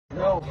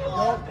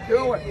Don't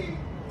do it.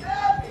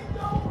 Abby,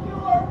 don't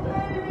kill our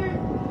baby.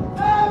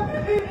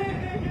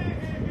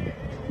 Abby.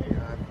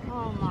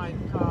 Oh my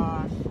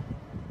gosh.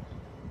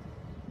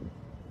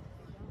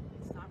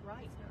 It's not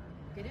right.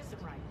 It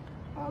isn't right.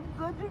 I'm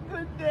such a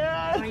good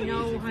dad. I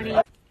know,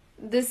 honey.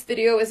 This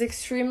video is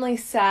extremely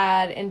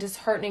sad and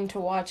disheartening to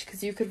watch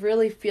because you could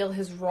really feel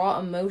his raw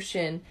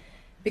emotion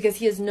because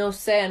he has no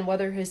say on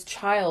whether his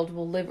child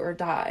will live or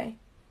die.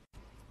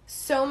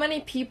 So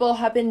many people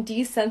have been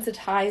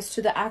desensitized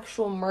to the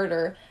actual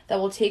murder that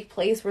will take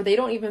place where they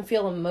don't even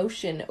feel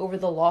emotion over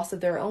the loss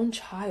of their own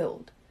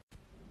child.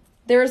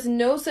 There is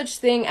no such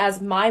thing as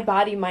my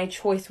body, my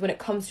choice when it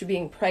comes to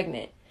being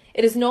pregnant.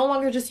 It is no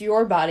longer just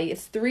your body,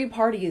 it's three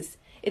parties.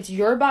 It's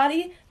your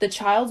body, the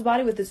child's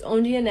body with its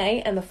own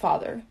DNA, and the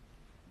father.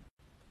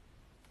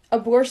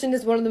 Abortion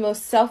is one of the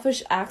most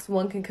selfish acts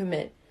one can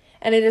commit,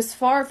 and it is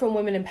far from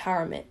women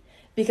empowerment,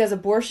 because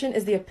abortion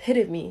is the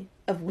epitome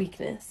of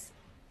weakness.